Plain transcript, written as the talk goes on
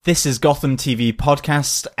This is Gotham TV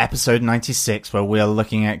Podcast, episode 96, where we are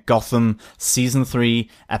looking at Gotham Season 3,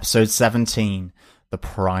 episode 17, The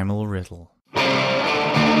Primal Riddle.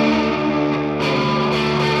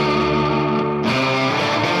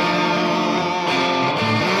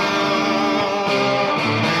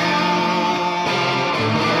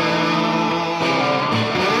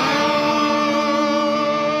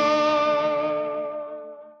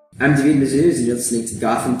 I'm David Mazuz, and you're listening to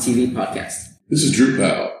Gotham TV Podcast. This is Drew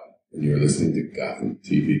Powell, and you are listening to Gotham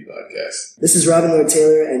TV Podcast. This is Robin Lloyd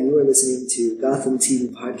Taylor, and you are listening to Gotham TV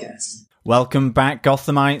Podcast. Welcome back,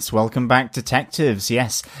 Gothamites. Welcome back, detectives.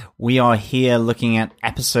 Yes, we are here looking at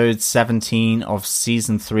episode 17 of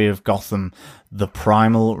season 3 of Gotham, The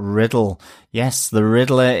Primal Riddle. Yes, the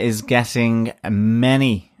Riddler is getting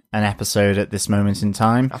many an episode at this moment in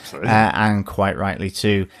time. Absolutely. And quite rightly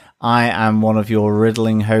too. I am one of your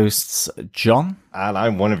riddling hosts, John. And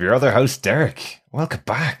I'm one of your other hosts, Derek. Welcome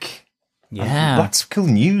back. Yeah. And lots of cool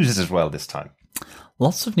news as well this time.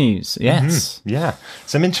 Lots of news, yes. Mm-hmm. Yeah.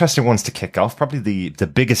 Some interesting ones to kick off. Probably the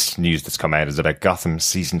biggest news that's come out is about Gotham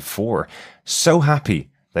Season 4. So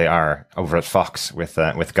happy they are over at Fox with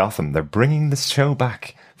Gotham. They're bringing this show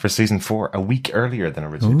back for Season 4 a week earlier than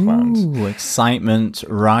originally planned. Excitement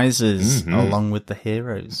rises along with the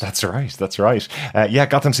heroes. That's right. Yeah,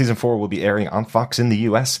 Gotham Season 4 will be airing on Fox in the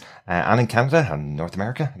US and in Canada and North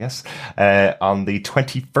America, I guess, on the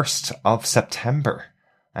 21st of September.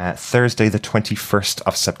 Thursday, the 21st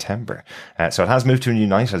of September. So it has moved to a new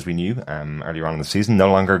night, as we knew earlier on in the season. No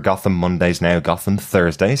longer Gotham Mondays now, Gotham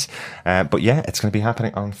Thursdays. But yeah, it's going to be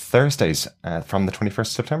happening on Thursdays from the 21st of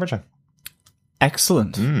September, John.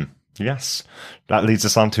 Excellent. Yes. That leads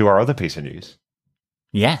us on to our other piece of news.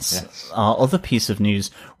 Yes. Our other piece of news,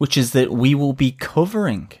 which is that we will be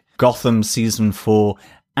covering Gotham Season 4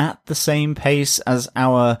 at the same pace as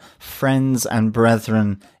our friends and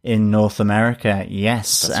brethren in North America.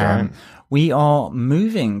 Yes. That's right. We are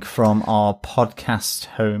moving from our podcast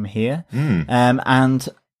home here. And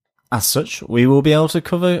as such, we will be able to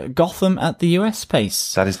cover Gotham at the US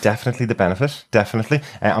pace. That is definitely the benefit. Definitely.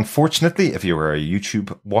 Unfortunately, if you were a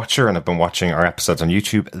YouTube watcher and have been watching our episodes on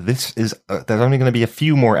YouTube, there's only going to be a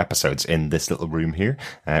few more episodes in this little room here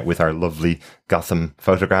with our lovely Gotham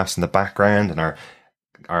photographs in the background and our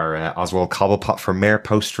Oswald Cobblepot for Mayor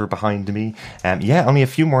poster behind me. Only a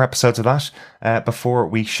few more episodes of that before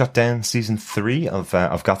we shut down season 3 of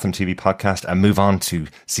Gotham TV Podcast and move on to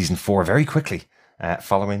season 4 very quickly.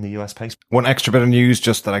 Following the US pace. One extra bit of news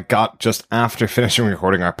just that I got just after finishing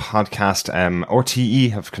recording our podcast.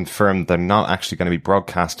 RTE have confirmed they're not actually going to be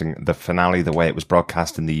broadcasting the finale the way it was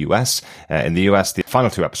broadcast in the US. In the US, the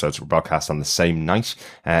final 2 episodes were broadcast on the same night.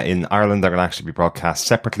 In Ireland, they're going to actually be broadcast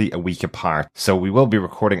separately a week apart. So we will be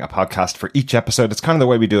recording a podcast for each episode. It's kind of the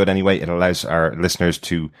way we do it anyway. It allows our listeners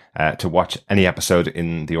to watch any episode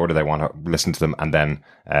in the order they want to listen to them and then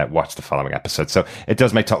watch the following episode. So it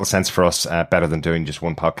does make total sense for us, better than doing just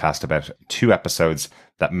one podcast about 2 episodes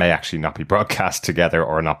that may actually not be broadcast together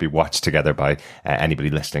or not be watched together by anybody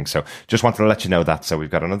listening. So just wanted to let you know that. So we've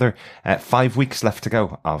got another 5 weeks left to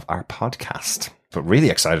go of our podcast, but really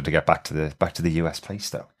excited to get back to the US place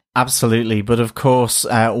though. Absolutely. But of course,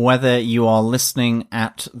 whether you are listening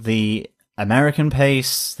at the American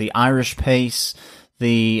pace, the Irish pace,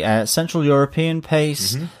 the Central European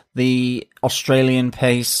pace, the Australian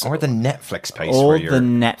pace, or the Netflix pace, or where the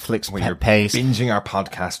Netflix pace, binging our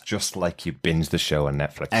podcast just like you binge the show on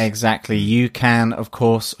Netflix. Exactly. You can, of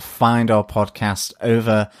course, find our podcast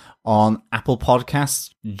over on Apple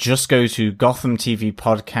Podcasts. Just go to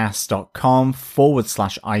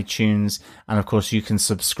gothamtvpodcast.com/iTunes, and of course you can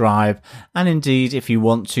subscribe, and indeed if you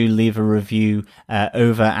want to leave a review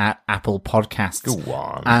over at Apple Podcasts. Go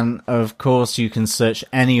on. And of course you can search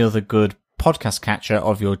any other good podcast catcher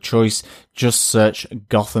of your choice. Just search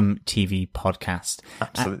Gotham TV Podcast.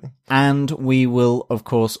 Absolutely. And we will, of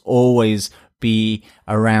course, always be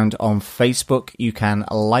around on Facebook. You can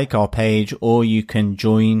like our page or you can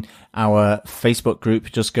join our Facebook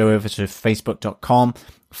group. Just go over to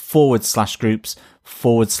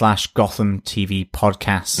facebook.com/groups/Gotham TV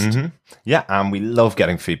Podcast. Yeah, and we love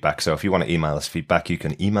getting feedback. So if you want to email us feedback, you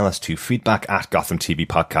can email us to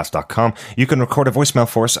feedback@gothamtvpodcast.com. You can record a voicemail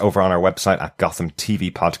for us over on our website at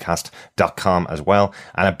gothamtvpodcast.com as well.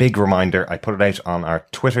 And a big reminder, I put it out on our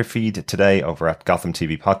Twitter feed today over at Gotham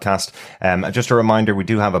TV Podcast. Just a reminder, we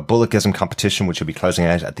do have a Bullockism competition, which will be closing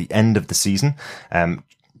out at the end of the season.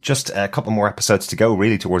 just a couple more episodes to go,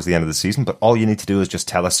 really, towards the end of the season. But all you need to do is just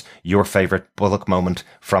tell us your favourite Bullock moment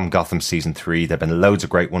from Gotham Season 3. There have been loads of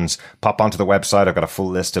great ones. Pop onto the website. I've got a full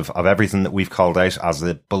list of everything that we've called out as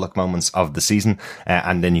the Bullock moments of the season.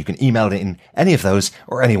 And then you can email in any of those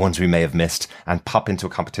or any ones we may have missed and pop into a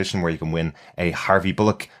competition where you can win a Harvey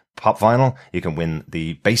Bullock pop vinyl. You can win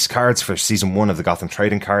the base cards for season 1 of the Gotham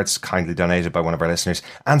trading cards, kindly donated by one of our listeners,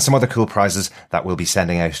 and some other cool prizes that we'll be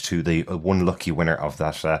sending out to the one lucky winner of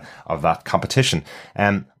that competition.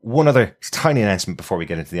 One other tiny announcement before we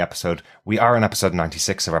get into the episode. We are on episode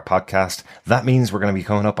 96 of our podcast. That means we're going to be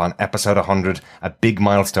coming up on episode 100, a big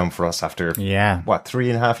milestone for us after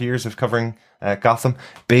 3.5 years of covering Gotham.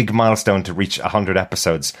 Big milestone to reach 100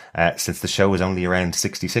 episodes, since the show was only around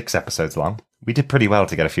 66 episodes long. We did pretty well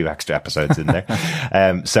to get a few extra episodes in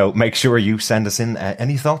there. So make sure you send us in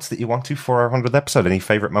any thoughts that you want to for our 100th episode, any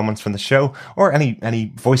favourite moments from the show, or any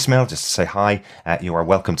voicemail, just to say hi. You are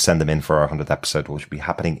welcome to send them in for our 100th episode, which will be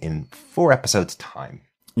happening in 4 episodes' time.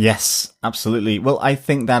 Yes, absolutely. Well, I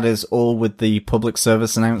think that is all with the public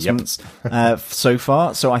service announcements so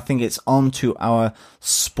far. So I think it's on to our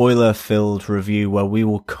spoiler-filled review, where we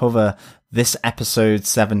will cover this episode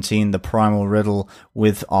 17, the Primal Riddle,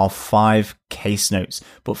 with our 5 case notes.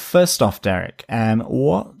 But first off, Derek,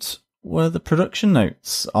 what were the production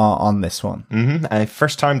notes on this one? A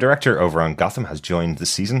first-time director over on Gotham has joined the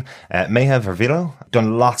season. Mayhev Riddle,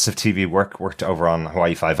 done lots of TV work, worked over on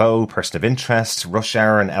Hawaii Five-0, Person of Interest, Rush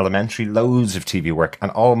Hour and Elementary, loads of TV work,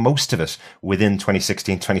 and most of it within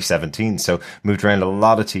 2016, 2017. So moved around a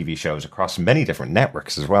lot of TV shows across many different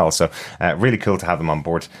networks as well. So really cool to have him on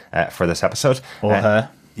board for this episode. Or her.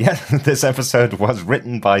 Yeah, this episode was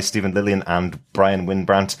written by Stephen Lillian and Brian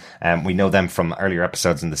Winbrandt. We know them from earlier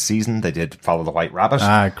episodes in the season. They did Follow the White Rabbit.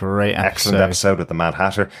 Great episode. Excellent episode with the Mad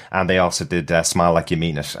Hatter. And they also did Smile Like You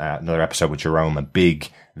Mean It, another episode with Jerome, a big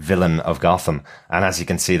villain of Gotham. And as you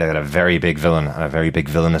can see, they got a very big villain and a very big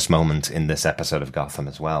villainous moment in this episode of Gotham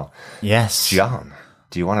as well. Yes. John,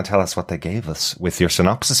 do you want to tell us what they gave us with your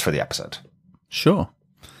synopsis for the episode? Sure.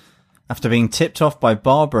 After being tipped off by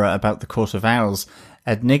Barbara about the Court of Owls,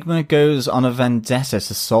 Enigma goes on a vendetta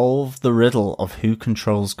to solve the riddle of who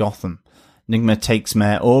controls Gotham. Enigma takes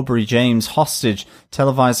Mayor Aubrey James hostage,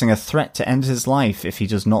 televising a threat to end his life if he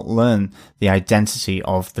does not learn the identity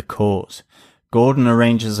of the court. Gordon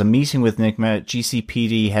arranges a meeting with Enigma at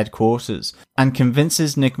GCPD headquarters and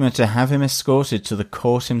convinces Enigma to have him escorted to the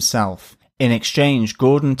court himself. In exchange,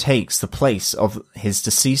 Gordon takes the place of his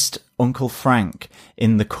deceased Uncle Frank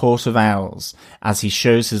in the Court of Owls as he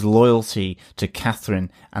shows his loyalty to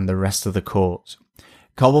Catherine and the rest of the court.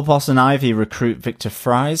 Cobblepot and Ivy recruit Victor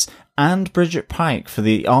Fries and Bridget Pike for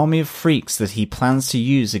the army of freaks that he plans to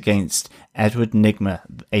use against Edward Nygma,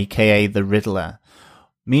 aka the Riddler.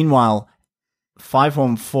 Meanwhile,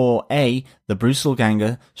 514A, the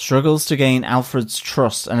Brustleganger, struggles to gain Alfred's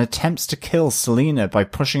trust and attempts to kill Selina by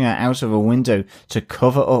pushing her out of a window to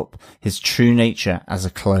cover up his true nature as a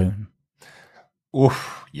clone.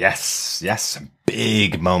 Oof, yes, some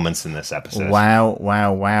big moments in this episode. Wow.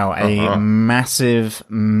 A massive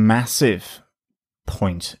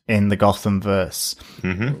point in the Gotham verse.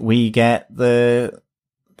 Mm-hmm. We get the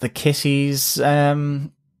kitties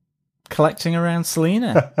collecting around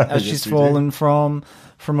Selina as she's fallen from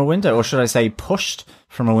a window, or should I say pushed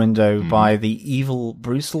from a window by the evil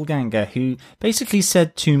Brustleganger, who basically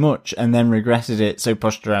said too much and then regretted it, so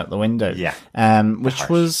pushed her out the window. Yeah. Which harsh.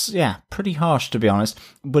 was, pretty harsh, to be honest,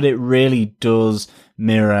 but it really does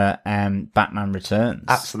mirror Batman Returns.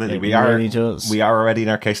 Absolutely. It really does. We are already in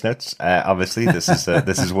our case notes. Obviously, this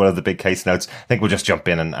is one of the big case notes. I think we'll just jump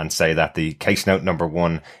in and say that the case note number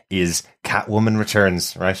 1 is Catwoman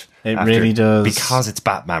Returns, right? Really does. Because it's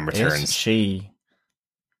Batman Returns. It's she.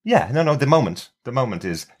 Yeah, no, the moment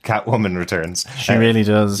is Catwoman Returns. She really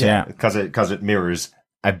does, yeah. Because it mirrors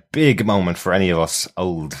a big moment for any of us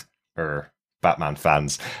older Batman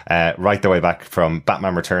fans, right the way back from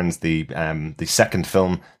Batman Returns, the second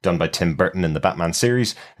film done by Tim Burton in the Batman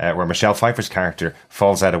series, where Michelle Pfeiffer's character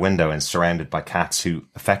falls out a window and is surrounded by cats who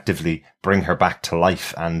effectively bring her back to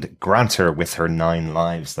life and grant her with her 9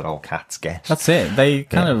 lives that all cats get. That's it. They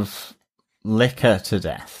kind of lick her to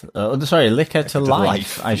death. Lick her to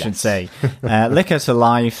life, I should say. Lick her to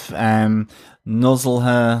life, nuzzle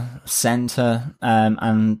her, scent her,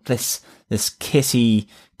 and this kitty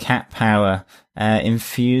cat power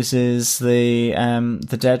infuses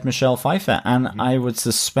the dead Michelle Pfeiffer, and I would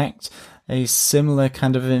suspect a similar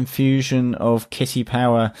kind of infusion of kitty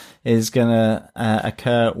power is gonna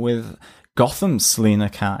occur with Gotham's Selina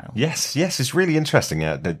Kyle. Yes, it's really interesting.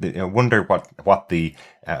 I wonder what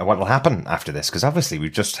will happen after this, because obviously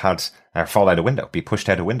we've just had her fall out a window, be pushed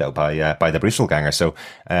out a window by the Brutalganger. So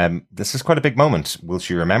this is quite a big moment. Will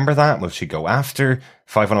she remember that? Will she go after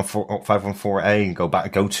 514A and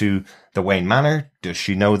go to the Wayne Manor? Does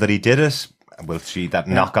she know that he did it? Will she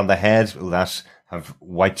knock on the head? Will that have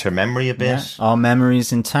wiped her memory a bit? Yeah. Are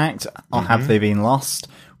memories intact, or have they been lost?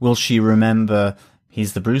 Will she remember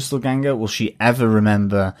he's the Brutalganger? Will she ever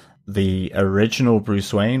remember the original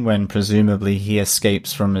Bruce Wayne when presumably he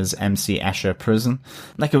escapes from his MC Escher prison?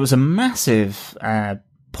 Like, it was a massive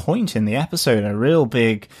point in the episode, a real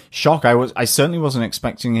big shock. I certainly wasn't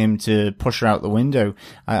expecting him to push her out the window.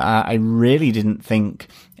 I really didn't think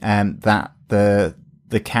that the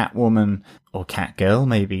Catwoman, or Catgirl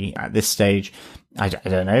maybe at this stage, I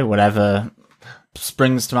don't know, whatever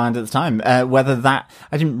springs to mind at the time, whether that,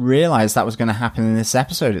 I didn't realize that was going to happen in this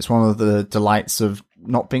episode. It's one of the delights of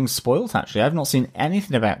not being spoiled, actually. I've not seen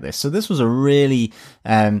anything about this, so this was a really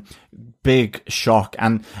big shock,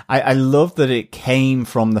 and I love that it came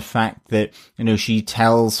from the fact that, you know, she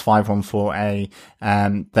tells 514A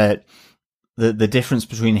that the difference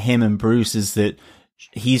between him and Bruce is that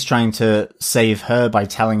he's trying to save her by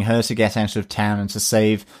telling her to get out of town and to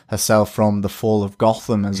save herself from the fall of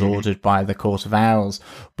Gotham as ordered by the Court of Owls,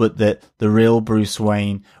 but that the real Bruce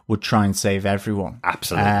Wayne would try and save everyone.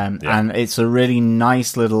 Absolutely. And it's a really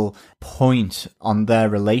nice little point on their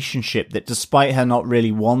relationship, that despite her not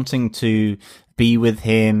really wanting to be with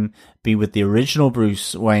him, be with the original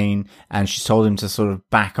Bruce Wayne, and she's told him to sort of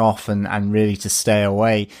back off and really to stay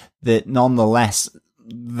away, that nonetheless,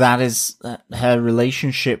 that is her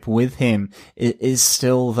relationship with him is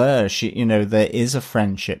still there. She, you know, there is a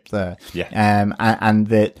friendship there. Yeah. And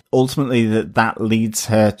that ultimately that leads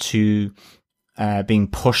her to being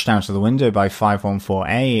pushed out of the window by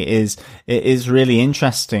 514A is really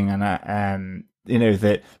interesting. And you know,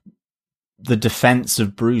 that the defense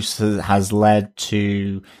of Bruce has led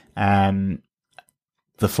to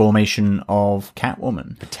the formation of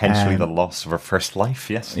Catwoman. Potentially the loss of her first life,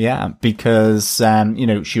 yes. Yeah, because, you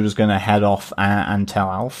know, she was going to head off and tell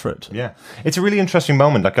Alfred. Yeah. It's a really interesting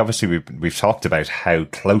moment. Like, obviously, we've talked about how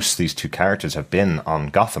close these two characters have been on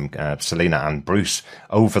Gotham, Selina and Bruce,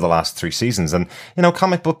 over the last 3 seasons. And, you know,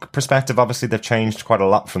 comic book perspective, obviously, they've changed quite a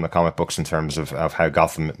lot from the comic books in terms of how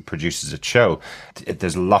Gotham produces its show.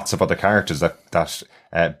 There's lots of other characters that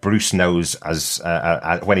Bruce knows as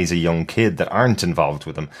when he's a young kid that aren't involved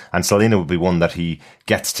with him, and Selina would be one that he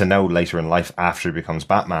gets to know later in life after he becomes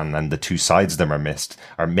Batman, and the two sides of them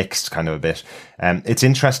are mixed kind of a bit. It's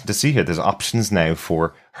interesting to see here. There's options now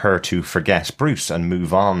for her to forget Bruce and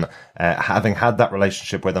move on, having had that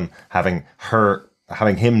relationship with him, having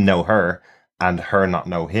him know her and her not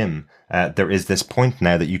know him. There is this point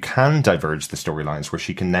now that you can diverge the storylines where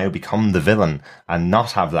she can now become the villain and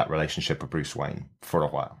not have that relationship with Bruce Wayne for a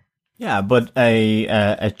while. Yeah, but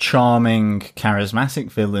a charming,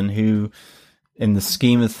 charismatic villain who, in the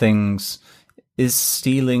scheme of things, is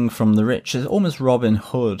stealing from the rich. It's almost Robin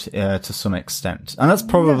Hood to some extent. And that's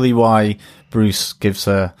probably why Bruce gives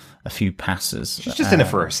her a few passes. She's just in it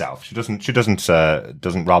for herself. She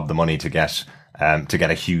doesn't rob the money to get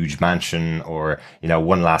a huge mansion or, you know,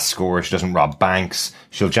 one last score. She doesn't rob banks.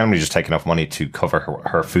 She'll generally just take enough money to cover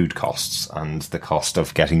her food costs and the cost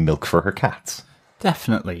of getting milk for her cats.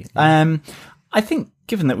 Definitely. I think,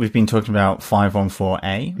 given that we've been talking about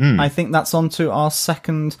 514A, I think that's on to our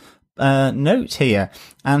second note here.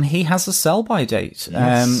 And he has a sell-by date.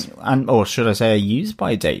 Yes. Or should I say a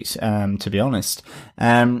use-by date, to be honest.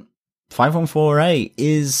 514A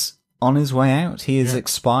is on his way out. He is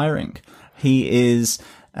expiring. He is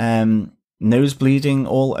nose bleeding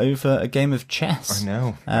all over a game of chess. I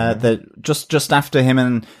know. That just after him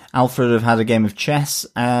and Alfred have had a game of chess,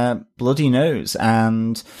 bloody nose,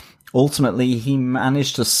 and ultimately he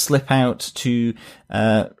managed to slip out to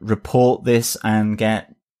report this and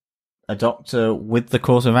get a doctor with the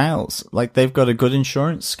Court of Owls. Like, they've got a good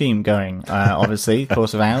insurance scheme going, obviously,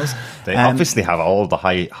 Court of Owls. They obviously have all the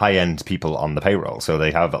high-end people on the payroll, so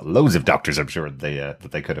they have loads of doctors, I'm sure,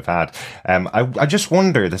 that they could have had. I just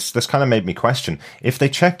wonder, this kind of made me question, if they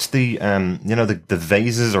checked the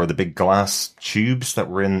vases or the big glass tubes that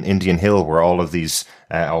were in Indian Hill, where all of these,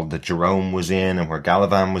 all the Jerome was in, and where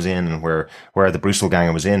Galavan was in, and where the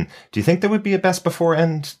Brutalganger was in, do you think there would be a best before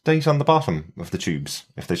end date on the bottom of the tubes,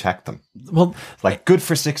 if they checked them? Well, like, good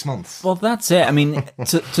for 6 months. Well, that's it. I mean,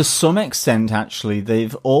 to some extent, actually,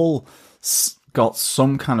 they've all got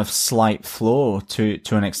some kind of slight flaw to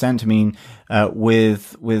an extent. I mean,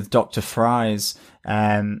 with Dr. Fry's,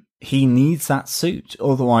 he needs that suit.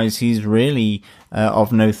 Otherwise, he's really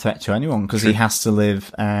of no threat to anyone because he has to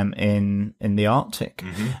live in the Arctic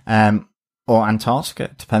or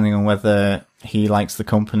Antarctica, depending on whether he likes the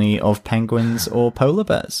company of penguins or polar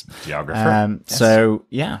bears. Geographer. Yes. So,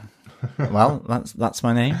 yeah. Well, that's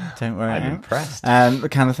my name. Don't worry. I'm impressed. The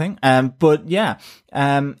kind of thing. But yeah,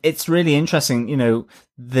 it's really interesting,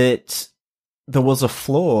 that there was a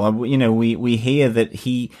flaw. We hear that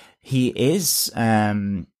he is,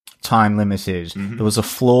 time limited. There was a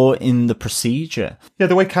flaw in the procedure. Yeah,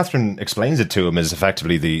 the way Catherine explains it to him is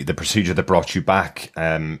effectively the procedure that brought you back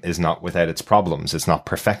is not without its problems. It's not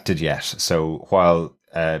perfected yet. So while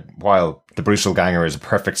the Brucelganger is a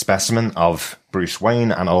perfect specimen of Bruce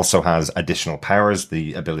Wayne and also has additional powers,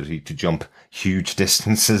 the ability to jump huge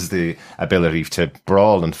distances, the ability to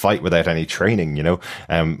brawl and fight without any training,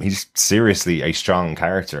 he's seriously a strong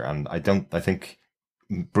character. And I think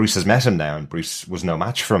Bruce has met him now, and Bruce was no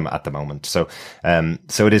match for him at the moment. So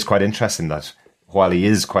it is quite interesting that while he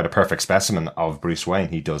is quite a perfect specimen of Bruce Wayne,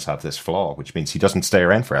 he does have this flaw, which means he doesn't stay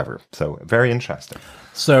around forever. So very interesting.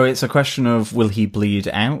 So it's a question of, will he bleed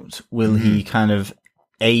out? Will he kind of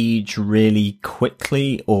age really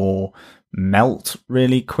quickly or melt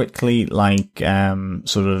really quickly, like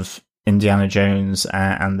sort of Indiana Jones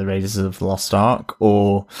and the Raiders of the Lost Ark?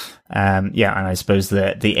 Or, and I suppose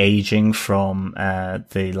the aging from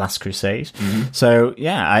the Last Crusade. So,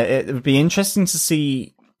 it would be interesting to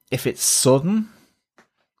see if it's sudden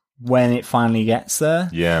when it finally gets there.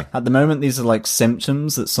 Yeah. At the moment, these are like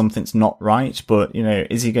symptoms that something's not right, but,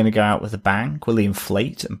 is he going to go out with a bang? Will he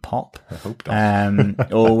inflate and pop? I hope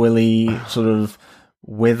not. Or will he sort of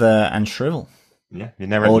wither and shrivel? Yeah, you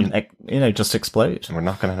never... Or, just explode. We're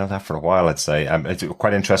not going to know that for a while, I'd say. It's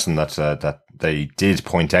quite interesting that they did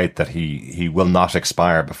point out that he will not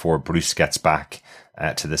expire before Bruce gets back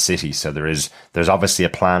to the city. So there's obviously a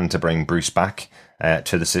plan to bring Bruce back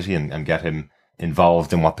to the city and get him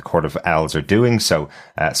involved in what the Court of Owls are doing. So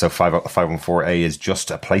 514A is just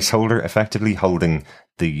a placeholder, effectively holding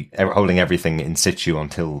everything in situ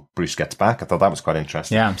until Bruce gets back. I thought that was quite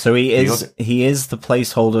interesting. Yeah, so he is the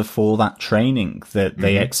placeholder for that training that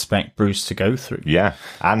they expect Bruce to go through. Yeah,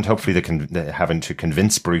 and hopefully they're having to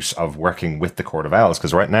convince Bruce of working with the Court of Owls,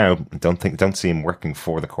 because right now don't see him working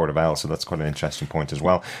for the Court of Owls. So that's quite an interesting point as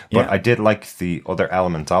well. But I did like the other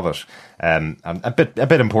element of it. And a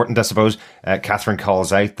bit important, I suppose. Catherine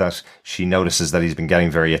calls out that she notices that he's been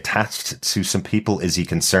getting very attached to some people. Is he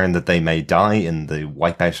concerned that they may die in the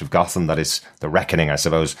wipeout of Gotham? That is the reckoning, I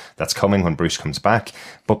suppose, that's coming when Bruce comes back.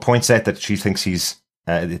 But points out that she thinks he's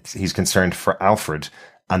concerned for Alfred.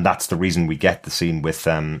 And that's the reason we get the scene with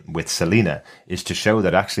Selina, is to show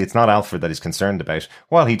that actually it's not Alfred that he's concerned about.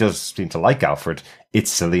 While he does seem to like Alfred,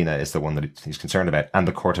 it's Selina is the one that he's concerned about, and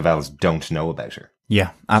the Court of Owls don't know about her.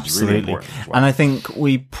 Yeah, absolutely. Really well. And I think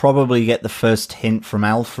we probably get the first hint from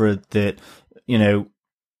Alfred that,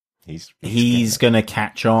 he's going to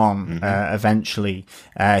catch on eventually.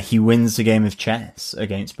 He wins the game of chess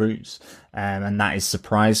against Bruce. And that is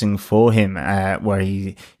surprising for him, where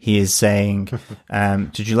he is saying,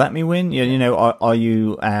 did you let me win? Are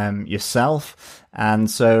you yourself? And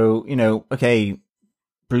so, okay,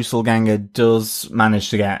 Brucelganger does manage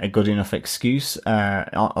to get a good enough excuse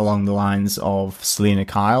along the lines of Selina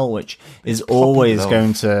Kyle, which is always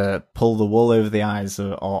going to pull the wool over the eyes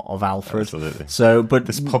of Alfred. Absolutely. So, but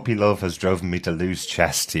this puppy love has driven me to lose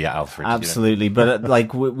chess to you, Alfred. Absolutely, but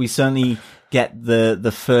we certainly get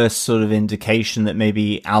the first sort of indication that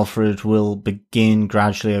maybe Alfred will begin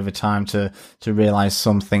gradually over time to realize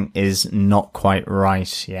something is not quite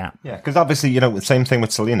right. Yeah, because obviously, same thing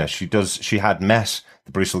with Selina. She had met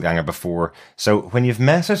the Brucelganger before. So when you've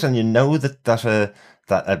met it and you know that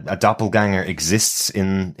a doppelganger exists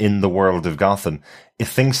in the world of Gotham, if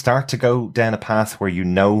things start to go down a path where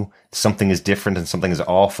something is different and something is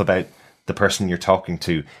off about the person you're talking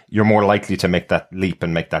to, you're more likely to make that leap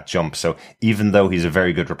and make that jump. So even though he's a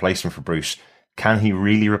very good replacement for Bruce, can he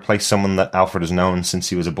really replace someone that Alfred has known since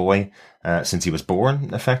he was a boy, since he was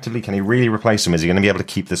born, effectively? Can he really replace him? Is he going to be able to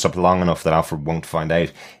keep this up long enough that Alfred won't find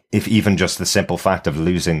out if even just the simple fact of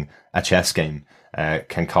losing a chess game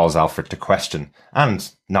can cause Alfred to question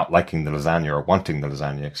and not liking the lasagna, or wanting the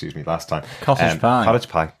lasagna, last time. Cottage pie.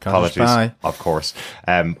 Cottage pie, of course.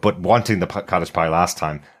 But wanting the cottage pie last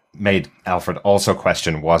time made Alfred also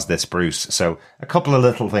question, was this Bruce? So a couple of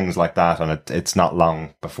little things like that, and it's not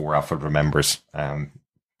long before Alfred remembers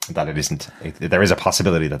that it isn't. There is a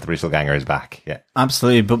possibility that the Brucelganger is back. Yeah,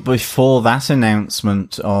 absolutely. But before that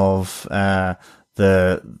announcement of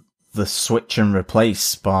the switch and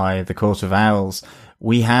replace by the Court of Owls,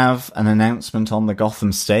 we have an announcement on the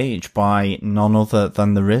Gotham stage by none other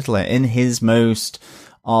than the Riddler in his most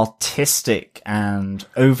artistic and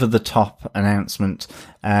over-the-top announcement.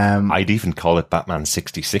 I'd even call it Batman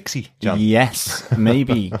 6060, John. Yes,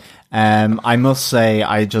 maybe. I must say,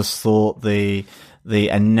 I just thought the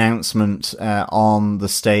announcement on the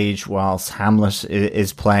stage whilst Hamlet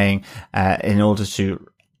is playing in order to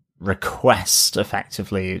request,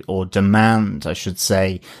 effectively, or demand, I should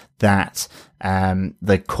say, that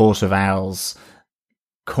the Court of Owls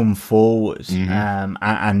come forward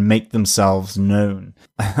and make themselves known,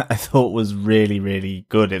 I thought was really, really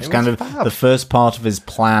good. It was kind of fab. The first part of his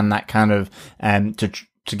plan, that kind of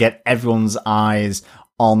to get everyone's eyes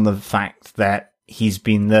on the fact that he's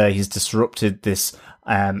been there, he's disrupted this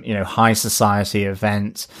high society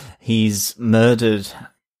event, he's murdered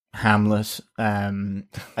Hamlet. I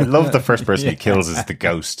love the first person he kills is the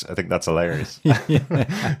ghost. I think that's hilarious. And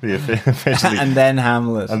then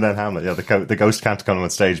Hamlet. Yeah, the ghost can't come on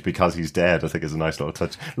stage because he's dead. I think is a nice little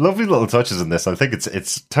touch. Lovely little touches in this. I think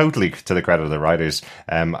it's totally to the credit of the writers.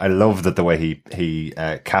 I love that the way he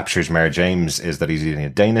captures Mayor James is that he's eating a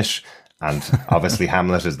Danish. And obviously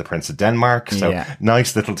Hamlet is the Prince of Denmark. So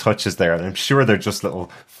nice little touches there. And I'm sure they're just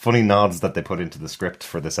little funny nods that they put into the script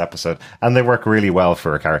for this episode. And they work really well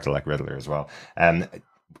for a character like Riddler as well.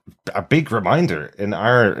 A big reminder in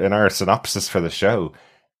our synopsis for the show,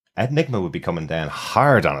 Enigma would be coming down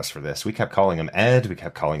hard on us for this. We kept calling him Ed. We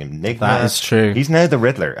kept calling him Enigma. That is true. He's now the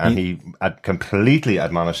Riddler. And he completely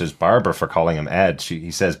admonishes Barbara for calling him Ed.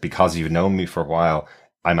 He says, because you've known me for a while,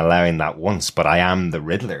 I'm allowing that once, but I am the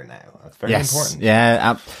Riddler now. That's very important.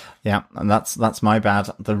 Yeah, and that's my bad.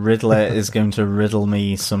 The Riddler is going to riddle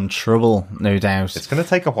me some trouble, no doubt. It's going to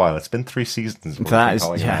take a while. It's been 3 seasons. That is,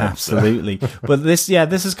 absolutely. But this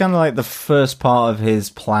is kind of like the first part of his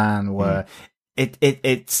plan, where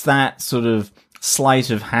it's that sort of sleight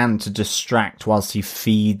of hand to distract whilst he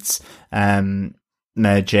feeds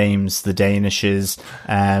Mayor James the Danishes.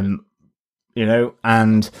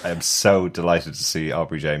 And I am so delighted to see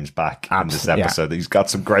Aubrey James back in this episode. He's got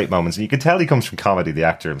some great moments, and you can tell he comes from comedy. The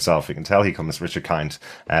actor himself, you can tell he comes Richard Kind.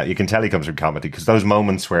 You can tell he comes from comedy because those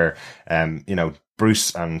moments where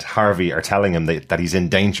Bruce and Harvey are telling him that he's in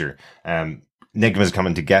danger. Enigma's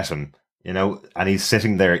coming to get him, and he's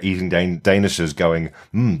sitting there eating Danishes, going,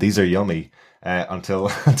 "These are yummy."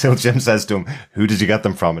 Until Jim says to him, "Who did you get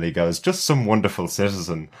them from?" And he goes, "Just some wonderful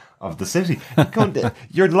citizen of the city."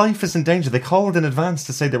 Your life is in danger. They called in advance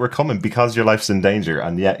to say they were coming because your life's in danger,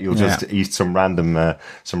 and yet you'll just eat some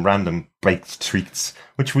random baked treats,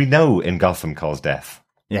 which we know in Gotham calls death.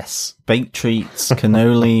 Yes, baked treats,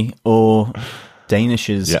 cannoli, or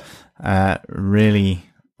Danishes really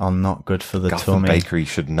are not good for the Gotham tummy. Bakery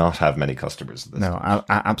should not have many customers. No,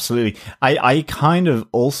 absolutely. I kind of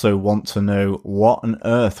also want to know what on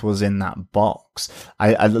earth was in that box.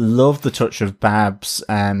 I love the touch of Babs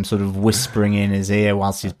sort of whispering in his ear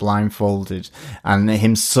whilst he's blindfolded, and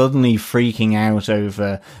him suddenly freaking out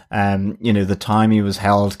over the time he was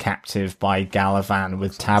held captive by Galavan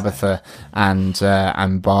with Tabitha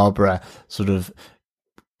and Barbara, sort of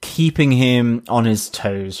keeping him on his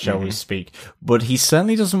toes, shall we speak. But he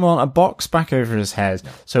certainly doesn't want a box back over his head.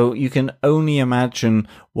 So you can only imagine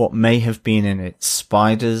what may have been in it.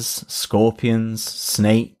 Spiders, scorpions,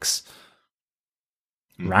 snakes,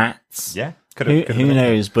 rats. Yeah. Who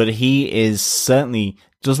knows? But he is certainly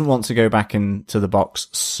doesn't want to go back into the box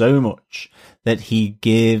so much that he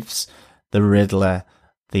gives the Riddler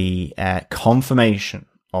the confirmation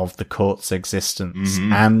of the court's existence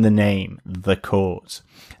and the name, the court.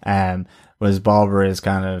 Whereas Barbara is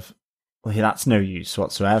kind of, well, that's no use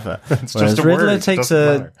whatsoever. Whereas Riddler takes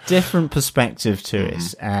a different perspective to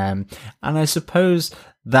it. And I suppose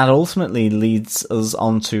that ultimately leads us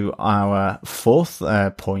on to our fourth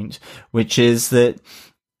point, which is that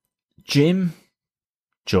Jim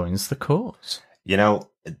joins the court.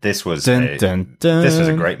 This was this was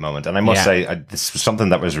a great moment, and I must say this was something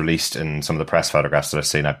that was released in some of the press photographs that I've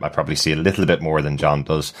seen. I probably see a little bit more than John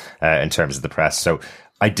does in terms of the press. So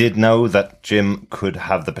I did know that Jim could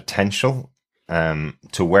have the potential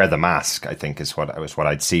to wear the mask. I think is what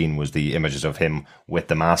I'd seen was the images of him with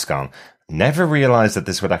the mask on. Never realized that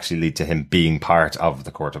this would actually lead to him being part of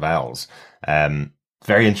the Court of Owls.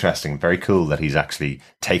 Very interesting, very cool that he's actually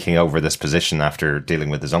taking over this position after dealing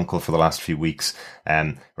with his uncle for the last few weeks.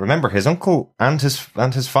 Remember, his uncle and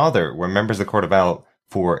his father were members of the Court of Owl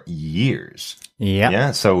for years.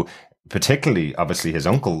 Yeah. So particularly, obviously, his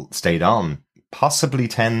uncle stayed on possibly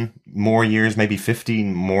 10 more years, maybe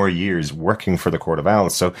 15 more years working for the Court of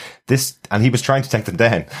Owls. So and he was trying to take them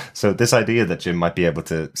down. So this idea that Jim might be able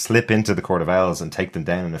to slip into the Court of Owls and take them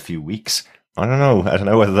down in a few weeks I don't know. I don't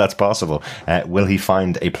know whether that's possible. Will he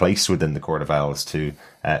find a place within the Court of Owls to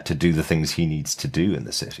do the things he needs to do in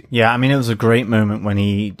the city? Yeah, I mean, it was a great moment when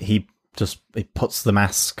he puts the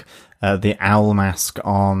mask, the owl mask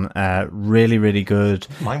on. Really, really good.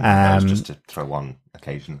 Mine was just to throw on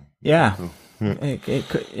occasionally. Yeah. Cool.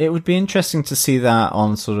 It would be interesting to see that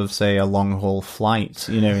on sort of, say, a long haul flight,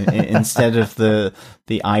 instead of the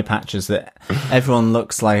eye patches that everyone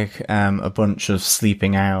looks like a bunch of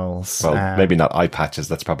sleeping owls. Well, maybe not eye patches.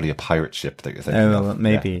 That's probably a pirate ship that you're thinking of. Well,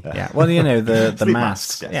 maybe. Yeah. Well, the Sleep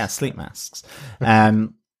masks. yes. Yeah, sleep masks.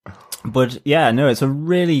 But yeah, no, it's a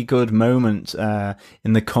really good moment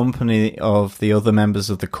in the company of the other members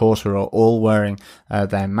of the court who are all wearing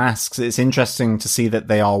their masks. It's interesting to see that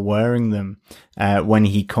they are wearing them when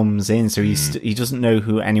he comes in, so he doesn't know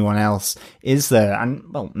who anyone else is there, and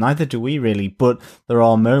well, neither do we really. But there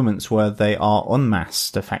are moments where they are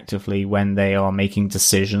unmasked effectively when they are making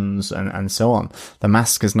decisions and so on. The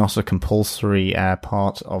mask is not a compulsory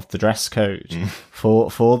part of the dress code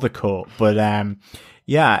for the court, but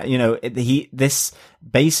yeah, he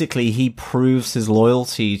proves his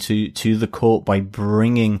loyalty to the court by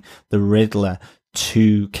bringing the Riddler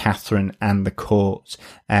to Catherine and the court,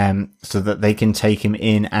 so that they can take him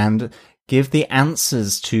in and give the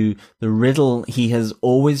answers to the riddle he has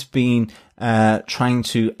always been trying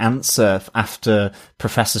to answer after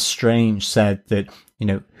Professor Strange said that,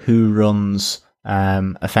 who runs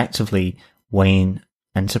effectively Wayne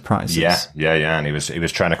Enterprises. Yeah, and he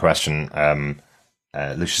was trying to question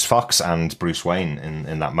Lucius Fox and Bruce Wayne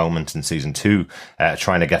in that moment in season 2,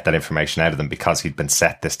 trying to get that information out of them because he'd been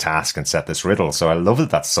set this task and set this riddle. So I love that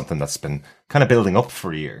that's something that's been kind of building up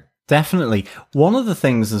for a year. Definitely. One of the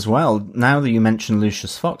things as well, now that you mentioned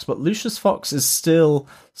Lucius Fox, but Lucius Fox is still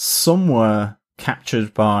somewhere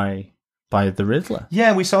captured by the Riddler.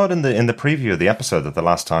 Yeah, we saw it in the preview of the episode that the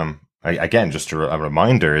last time. Again, just a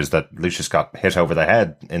reminder is that Lucius got hit over the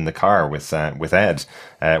head in the car with Ed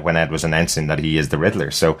when Ed was announcing that he is the Riddler.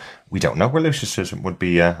 So we don't know where Lucius would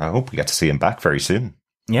be. I hope we get to see him back very soon.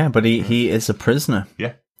 Yeah, but he is a prisoner.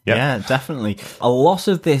 Yeah, definitely. A lot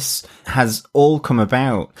of this has all come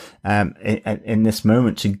about in this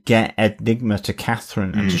moment to get Enigma to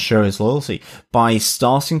Catherine and to show his loyalty by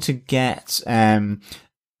starting to get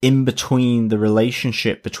in between the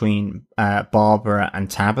relationship between Barbara and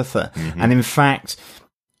Tabitha. And in fact,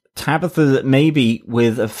 Tabitha, maybe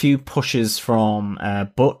with a few pushes from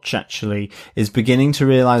Butch, actually, is beginning to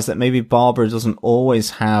realize that maybe Barbara doesn't always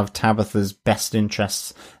have Tabitha's best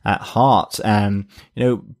interests at heart.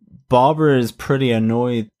 Barbara is pretty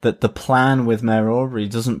annoyed that the plan with Mayor Aubrey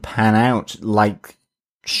doesn't pan out like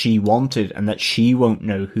she wanted, and that she won't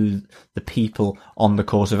know who the people on the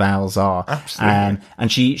Court of Owls are. Absolutely.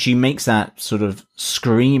 And she makes that sort of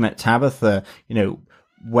scream at Tabitha,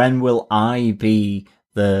 when will I be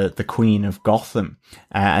the Queen of Gotham?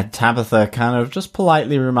 And Tabitha kind of just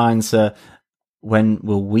politely reminds her, when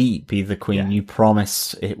will we be the queen? You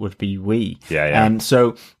promised it would be we. And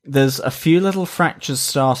so there's a few little fractures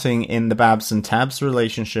starting in the Babs and Tabs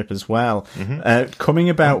relationship as well, coming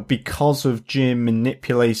about because of Jim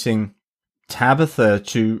manipulating Tabitha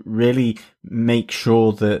to really make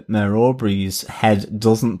sure that Mayor Aubrey's head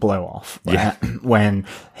doesn't blow off when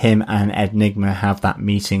him and Enigma have that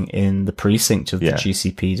meeting in the precinct of the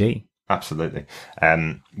GCPD. Absolutely.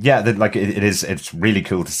 It's really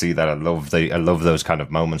cool to see that. I love those kind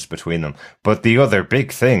of moments between them. But the other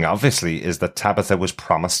big thing, obviously, is that Tabitha was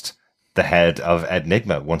promised the head of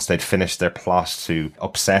Enigma once they'd finished their plot to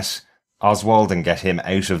upset Oswald and get him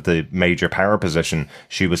out of the major power position.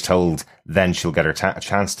 She was told then she'll get her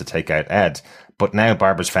chance to take out Ed. But now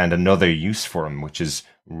Barbara's found another use for him, which is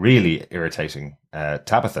really irritating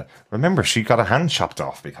Tabitha. Remember, she got a hand chopped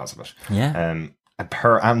off because of it.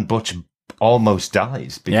 Her and Butch almost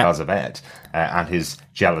died because of Ed and his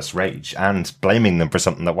jealous rage, and blaming them for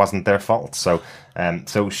something that wasn't their fault. So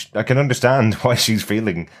I can understand why she's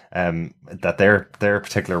feeling that their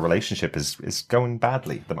particular relationship is going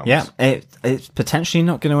badly at the moment. Yeah, it's potentially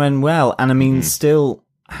not going to end well. And I mean, still,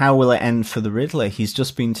 how will it end for the Riddler? He's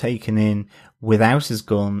just been taken in without his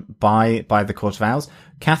gun by the Court of Owls.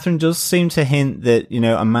 Catherine does seem to hint that,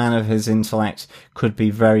 a man of his intellect could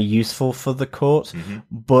be very useful for the court,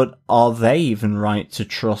 but are they even right to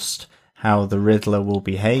trust how the Riddler will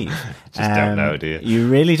behave? Just don't know, do you? You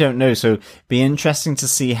really don't know. So be interesting to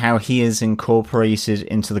see how he is incorporated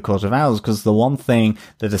into the Court of Owls, because the one thing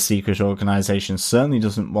that a secret organization certainly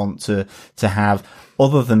doesn't want to have,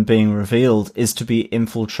 other than being revealed, is to be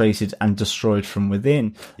infiltrated and destroyed from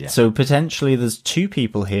within. So potentially there's two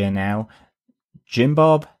people here now, Jim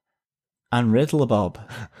Bob and Riddle Bob.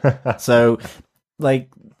 So,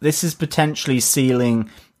 this is potentially sealing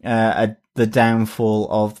the downfall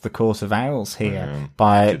of the Court of Owls here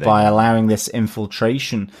by allowing this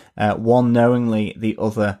infiltration, one knowingly, the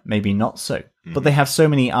other maybe not so. But they have so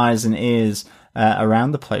many eyes and ears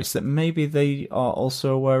around the place that maybe they are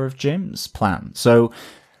also aware of Jim's plan. So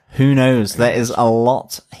who knows? There is a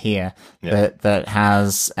lot here that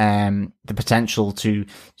has the potential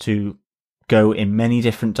to go in many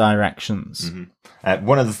different directions.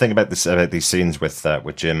 One other thing about these scenes with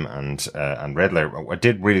Jim and Riddler, I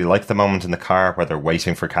did really like the moment in the car where they're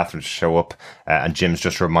waiting for Catherine to show up, and Jim's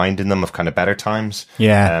just reminding them of kind of better times.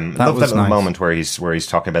 Yeah, love that little moment where he's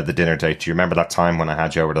talking about the dinner date. Do you remember that time when I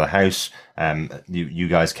had you over to the house? You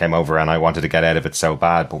guys came over and I wanted to get out of it so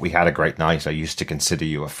bad, but we had a great night. I used to consider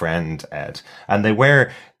you a friend, Ed. And they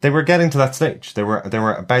were getting to that stage. They were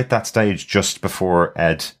about that stage just before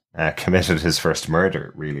Ed committed his first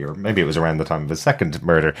murder, really, or maybe it was around the time of his second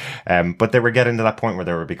murder. But they were getting to that point where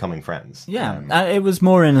they were becoming friends. Yeah, it was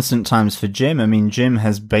more innocent times for Jim. I mean, Jim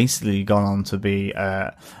has basically gone on to be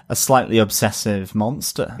a slightly obsessive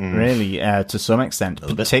monster, really, to some extent,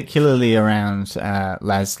 particularly around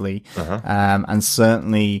Leslie. And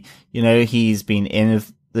certainly, he's been in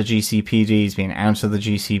the GCPD, he's been out of the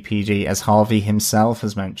GCPD, as Harvey himself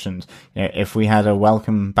has mentioned. If we had a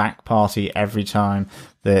welcome back party every time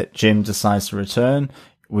that Jim decides to return,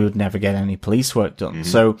 we would never get any police work done.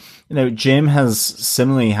 So, Jim has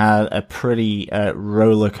similarly had a pretty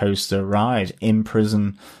roller coaster ride in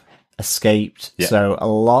prison, escaped. So a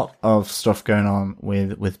lot of stuff going on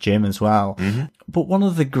with Jim as well. But one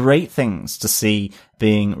of the great things to see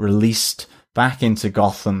being released back into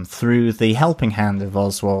Gotham through the helping hand of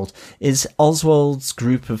Oswald is Oswald's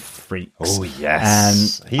group of freaks. Oh,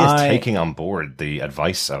 yes. He is taking on board the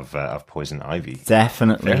advice of Poison Ivy.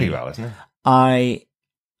 Definitely. Very well, isn't it? I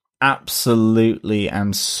absolutely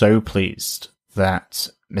am so pleased that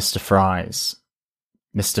Mr. Freeze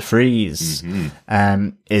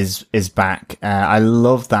is back. I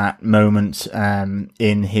love that moment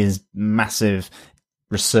in his massive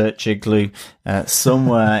research igloo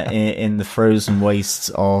somewhere in the frozen wastes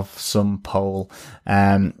of some pole,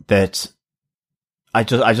 that I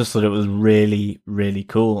just thought it was really, really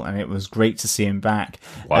cool, and it was great to see him back.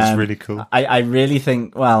 Was really cool. I really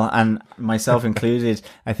think, well, and myself included,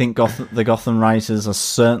 I think the Gotham writers are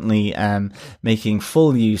certainly making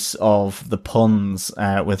full use of the puns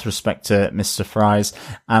with respect to Mr. Fries,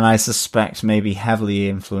 and I suspect maybe heavily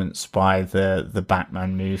influenced by the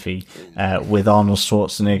Batman movie with Arnold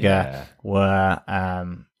Schwarzenegger, where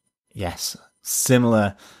yes,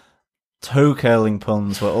 similar toe curling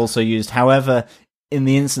puns were also used. However, in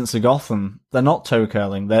the instance of Gotham, they're not toe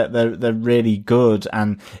curling. They're really good,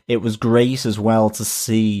 and it was great as well to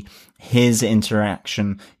see his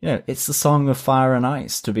interaction. It's the Song of Fire and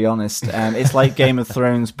Ice, to be honest. It's like Game of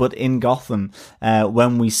Thrones, but in Gotham,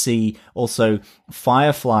 when we see also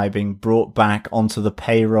Firefly being brought back onto the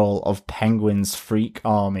payroll of Penguin's freak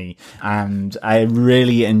army. And I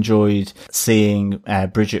really enjoyed seeing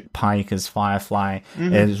Bridget Pike as Firefly.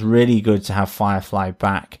 It was really good to have Firefly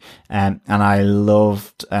back. And I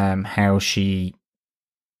loved how she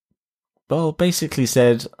basically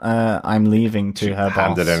said, I'm leaving to her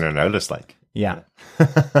boss. Handed in her notice, like. Yeah.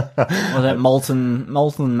 Was it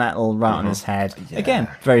molten metal right on his head? Yeah. Again,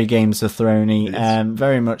 very Games of Thrones-y,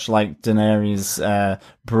 very much like Daenerys'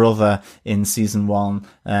 brother in season 1,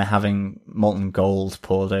 having molten gold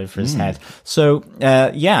poured over his head. So,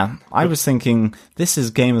 I was thinking this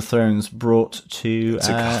is Game of Thrones brought to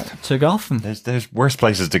Gotham. There's worse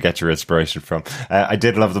places to get your inspiration from. I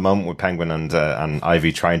did love the moment with Penguin and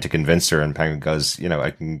Ivy trying to convince her, and Penguin goes,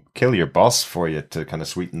 I can kill your boss for you to kind of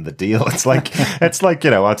sweeten the deal. It's like it's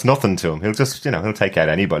nothing to him. He'll just he'll take out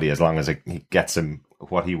anybody as long as he gets him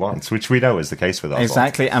what he wants, which we know is the case with Oswald.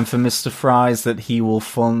 Exactly, and for Mr. Fries, that he will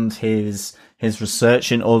fund his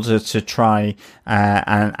research in order to try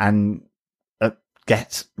and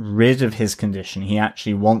get rid of his condition. He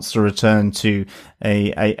actually wants to return to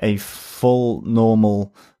a full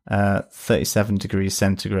normal 37 degrees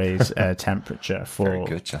centigrade temperature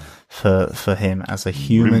for him as a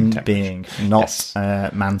human being, not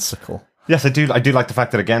mansicle. Yes, I do like the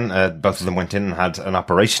fact that, again, both of them went in and had an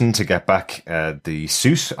operation to get back the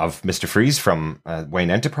suit of Mr. Freeze from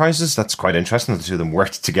Wayne Enterprises. That's quite interesting. The two of them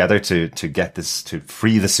worked together to get this, to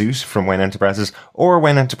free the suit from Wayne Enterprises. Or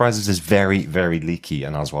Wayne Enterprises is very, very leaky,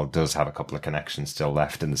 and Oswald does have a couple of connections still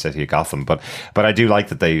left in the city of Gotham. But I do like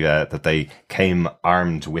that they came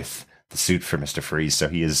armed with the suit for Mr. Freeze. So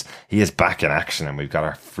he is back in action, and we've got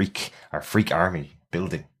our freak army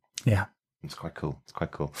building. Yeah. It's quite cool.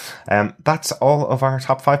 That's all of our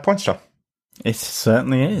top 5 points, John. It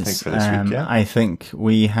certainly is. Thanks for this week, yeah. I think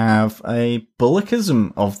we have a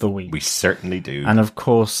Bullockism of the week. We certainly do. And of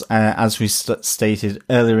course, as we stated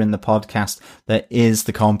earlier in the podcast, there is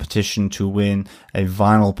the competition to win a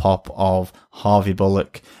vinyl pop of Harvey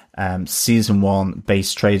Bullock, Season 1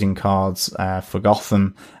 base trading cards for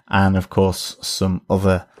Gotham, and of course some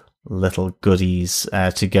other little goodies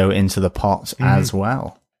to go into the pot as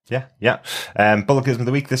well. Yeah. Bullockism of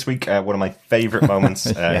the week this week. One of my favourite moments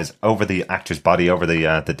is over the actor's body, over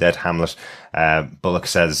the dead Hamlet. Bullock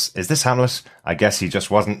says, "Is this Hamlet? I guess he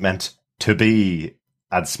just wasn't meant to be."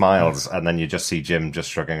 And smiles, and then you just see Jim just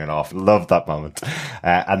shrugging it off. Love that moment.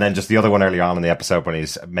 And then just the other one earlier on in the episode when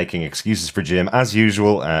he's making excuses for Jim, as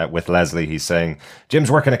usual, with Leslie, he's saying,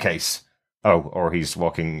 "Jim's working a case." Oh, or he's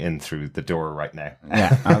walking in through the door right now.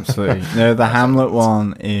 Yeah, absolutely. No, the Hamlet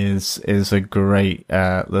one is a great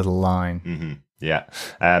little line. Mm-hmm. Yeah.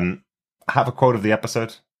 Have a quote of the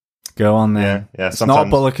episode. Go on then. Yeah. It's not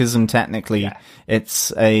Bullockism technically. Yeah.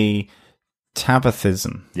 It's a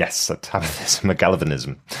Tabithism. Yes, a Tabithism, a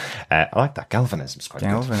Galvanism. I like that. Galvanism is quite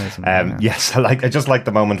Galvanism, good. Yes, I just like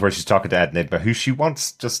the moment where she's talking to Ed Nidba, who she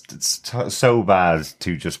wants just so bad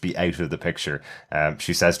to just be out of the picture.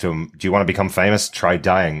 She says to him, "Do you want to become famous? Try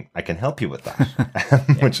dying. I can help you with that."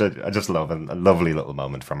 Which I just love. A lovely little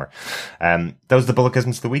moment from her. Those are the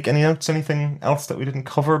Bullockisms of the week. Any notes? Anything else that we didn't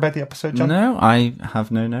cover about the episode, John? No, I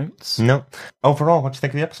have no notes. No. Overall, what do you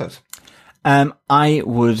think of the episode? I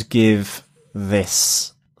would give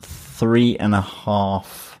this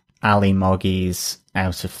 3.5 Ali Moggies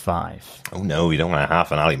out of 5. Oh no, we don't want a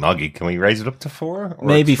half an Ali Moggy. Can we raise it up to 4? Or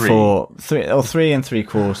maybe 3? 4, 3 or 3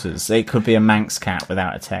 3/4. It could be a Manx cat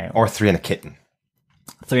without a tail, or 3 and a kitten.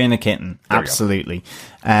 3 and a kitten, absolutely.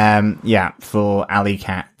 For alley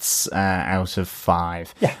cats out of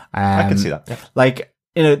 5. Yeah, I can see that. Yeah. Like,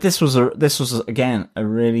 this was again a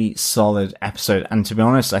really solid episode, and to be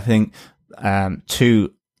honest, I think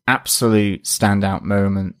 2 absolute standout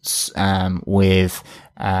moments with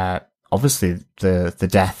obviously the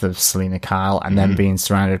death of Selena Kyle, and then being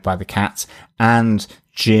surrounded by the cats, and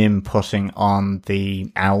Jim putting on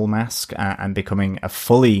the owl mask and becoming a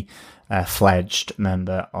fully fledged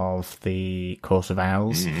member of the Court of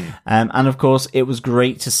Owls. And of course, it was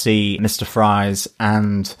great to see Mr. Fries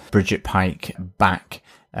and Bridget Pike back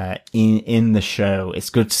in the show. It's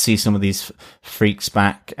good to see some of these freaks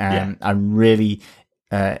back. I'm really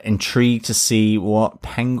intrigued to see what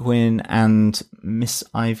Penguin and Miss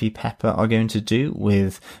Ivy Pepper are going to do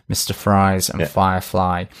with Mr. Fries and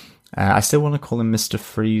Firefly. I still want to call him Mr.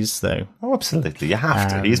 Freeze, though. Oh, absolutely. You have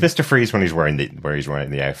to. He's Mr. Freeze when he's wearing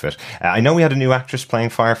the outfit. I know we had a new actress playing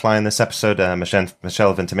Firefly in this episode.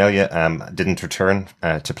 Michelle Ventimiglia didn't return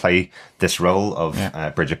to play this role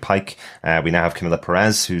of Bridget Pike. We now have Camilla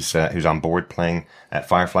Perez, who's on board playing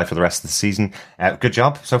Firefly for the rest of the season. Good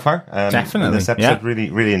job so far. Definitely. In this episode,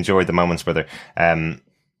 really enjoyed the moments with her. And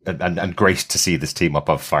great to see this team up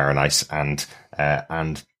of Fire and Ice and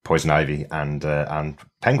Poison Ivy and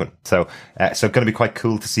Penguin. So going to be quite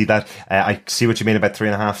cool to see that. I see what you mean about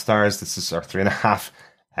 3.5 stars. This is our 3.5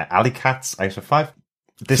 alley cats out of 5.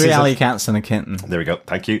 3 alley cats and a kitten. There we go.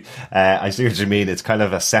 Thank you. I see what you mean. It's kind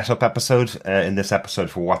of a setup episode in this episode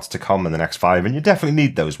for what's to come in the next 5, and you definitely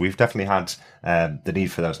need those. We've definitely had the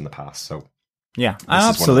need for those in the past. So. Yeah,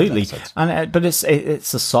 absolutely. But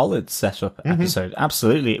it's a solid setup episode,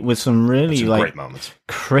 absolutely, with some really great moments,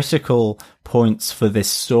 critical points for this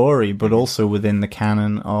story, but also within the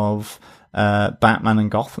canon of Batman and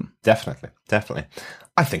Gotham. Definitely.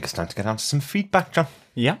 I think it's time to get on to some feedback, John.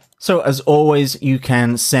 Yeah. So as always, you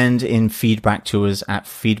can send in feedback to us at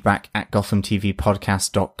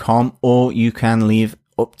feedback@gothamtvpodcast.com, or you can leave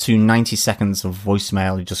up to 90 seconds of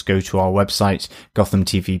voicemail. You just go to our website,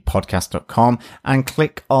 gothamtvpodcast.com, and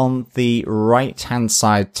click on the right-hand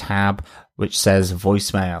side tab, which says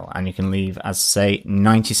voicemail. And you can leave, as I say,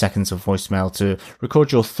 90 seconds of voicemail to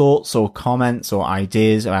record your thoughts or comments or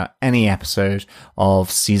ideas about any episode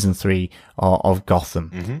of season 3 of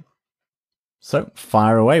Gotham. So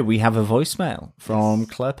fire away. We have a voicemail from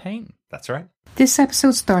Claire Payne. That's right. This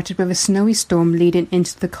episode started with a snowy storm leading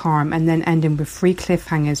into the calm and then ending with 3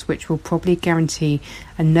 cliffhangers, which will probably guarantee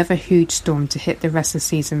another huge storm to hit the rest of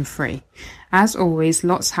season 3. As always,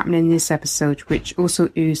 lots happening in this episode, which also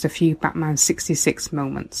oozed a few Batman 66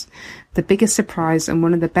 moments. The biggest surprise and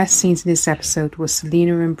one of the best scenes in this episode was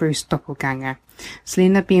Selena and Bruce's doppelganger.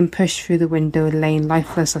 Selena being pushed through the window, laying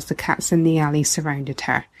lifeless as the cats in the alley surrounded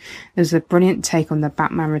her. It was a brilliant take on the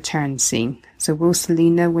Batman Returns scene. So will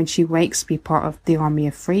Selena, when she wakes, be part of the army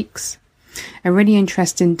of freaks? A really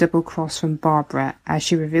interesting double cross from Barbara as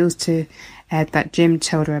she reveals to Ed that Jim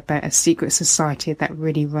told her about a secret society that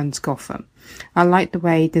really runs Gotham. I like the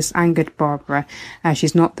way this angered Barbara as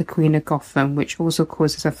she's not the queen of Gotham, which also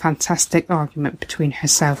causes a fantastic argument between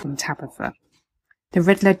herself and Tabitha. The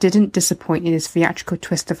Riddler didn't disappoint in his theatrical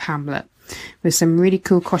twist of Hamlet. With some really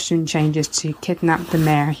cool costume changes to kidnap the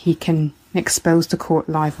mayor, he can expose the court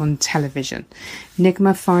live on television.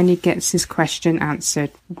 Enigma finally gets his question answered,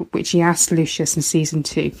 which he asked Lucius in season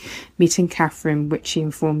 2, meeting Catherine, which he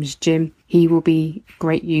informs Jim he will be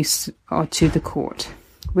great use to the court.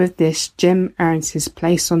 With this, Jim earns his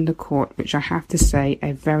place on the court, which I have to say,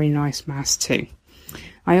 a very nice mask too.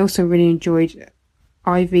 I also really enjoyed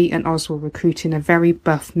Ivy and Oswald recruiting a very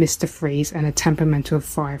buff Mr. Freeze and a temperamental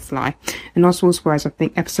Firefly. In Oswald's words, I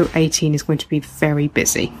think episode 18 is going to be very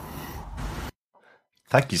busy.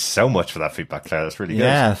 Thank you so much for that feedback, Claire. That's really good.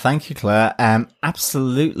 Yeah, thank you, Claire.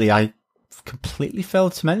 Absolutely. I completely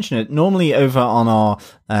failed to mention it. Normally over on our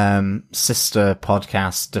sister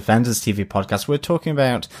podcast, Defenders TV podcast, we're talking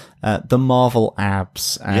about the Marvel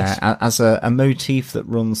abs as a motif that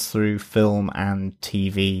runs through film and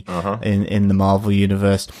TV in the Marvel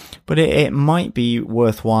universe. But it might be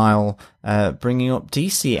worthwhile bringing up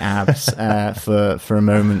DC abs for a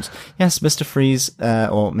moment. Yes, Mr. Freeze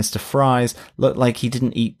or Mr. Fries looked like he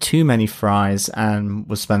didn't eat too many fries and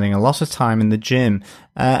was spending a lot of time in the gym.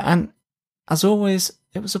 And as always,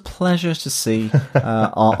 it was a pleasure to see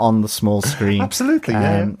on the small screen. Absolutely,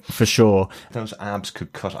 yeah. For sure. Those abs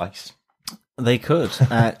could cut ice. They could.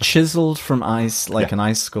 Chiseled from ice like an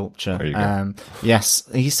ice sculpture. There you go. Yes,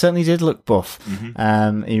 he certainly did look buff.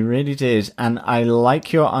 He really did. And I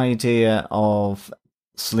like your idea of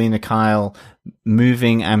Selena Kyle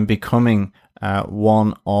moving and becoming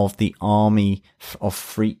one of the army of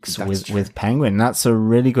freaks with Penguin. That's a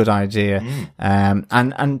really good idea.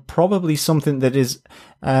 And probably something that is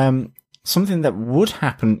something that would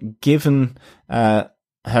happen given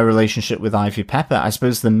her relationship with Ivy Pepper. I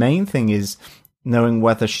suppose the main thing is knowing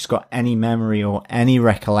whether she's got any memory or any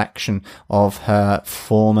recollection of her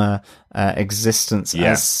former existence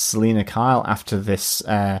as Selena Kyle after this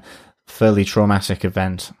fairly traumatic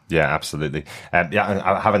event. Yeah, absolutely. And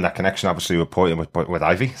having that connection, obviously, with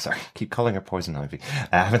Ivy. Sorry, I keep calling her Poison Ivy.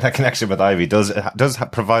 Having that connection with Ivy does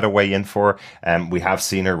provide a way in for. We have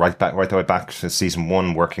seen her right the way back to season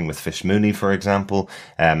 1, working with Fish Mooney, for example.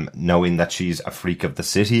 Knowing that she's a freak of the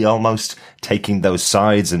city, almost taking those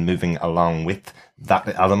sides and moving along with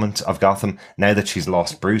that element of Gotham. Now that she's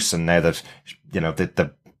lost Bruce, and now that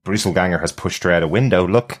the Bristleganger has pushed her out a window,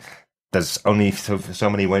 look. There's only so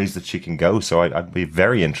many ways that she can go, so I'd be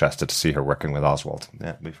very interested to see her working with Oswald.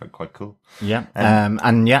 Yeah, it'd be quite cool. Yeah, and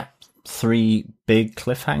 3 big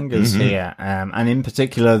cliffhangers here, and in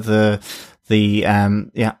particular the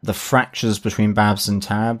fractures between Babs and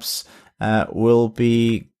Tabs will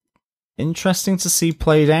be interesting to see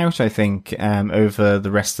played out, I think, over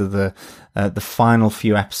the rest of the final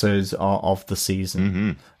few episodes of the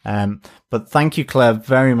season. But thank you, Claire,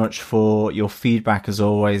 very much for your feedback as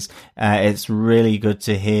always. It's really good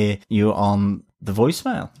to hear you on the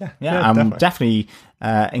voicemail. Yeah, and definitely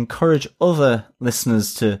encourage other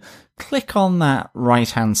listeners to click on that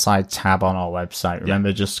right-hand side tab on our website.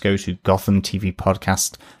 Remember, just go to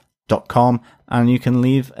gothamtvpodcast.com and you can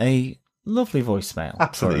leave a lovely voicemail.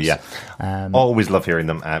 Absolutely, yeah. Always love hearing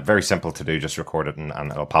them. Very simple to do. Just record it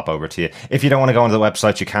and it'll pop over to you. If you don't want to go onto the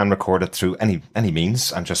website, you can record it through any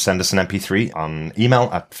means and just send us an MP3 on email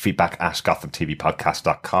at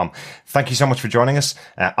feedback@gothamtvpodcast.com. Thank you so much for joining us.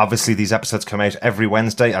 Obviously, these episodes come out every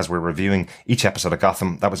Wednesday as we're reviewing each episode of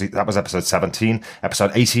Gotham. That was episode 17.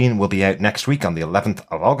 Episode 18 will be out next week on the 11th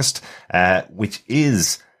of August, which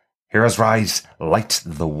is Heroes Rise, Light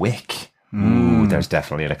the Wick. Ooh, there's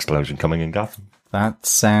definitely an explosion coming in Gotham. That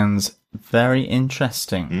sounds very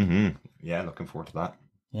interesting. Yeah, looking forward to that.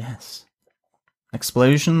 Yes.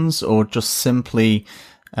 Explosions or just simply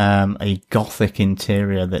a gothic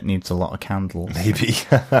interior that needs a lot of candles? Maybe.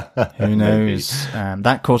 Who knows?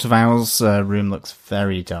 That Court of Owls room looks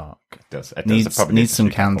very dark. It does. Needs some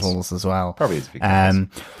candles as well. Probably needs to be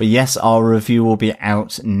candles. But yes, our review will be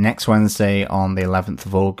out next Wednesday on the 11th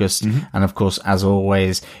of August. And of course, as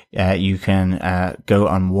always, you can go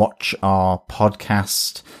and watch our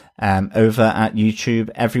podcast over at YouTube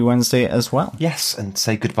every Wednesday as well. Yes, and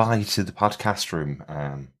say goodbye to the podcast room.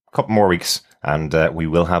 A couple more weeks. And we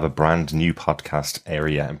will have a brand new podcast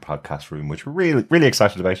area and podcast room, which we're really, really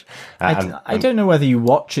excited about. I don't know whether you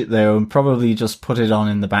watch it, though, and probably just put it on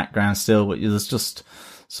in the background still, but there's just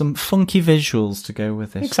some funky visuals to go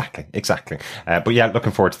with it. Exactly. But yeah,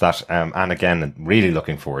 looking forward to that. And again, really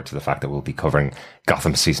looking forward to the fact that we'll be covering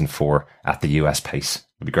Gotham Season 4 at the US pace.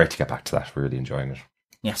 It'll be great to get back to that. We're really enjoying it.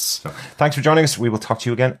 Yes. So, thanks for joining us. We will talk to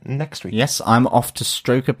you again next week. Yes, I'm off to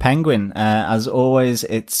stroke a penguin. As always,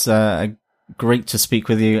 it's great to speak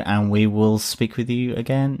with you, and we will speak with you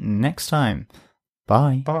again next time.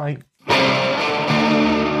 Bye. Bye.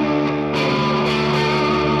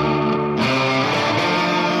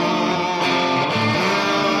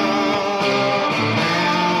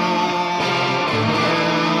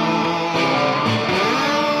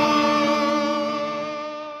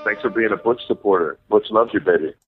 Thanks for being a Butch supporter. Butch loves you, baby.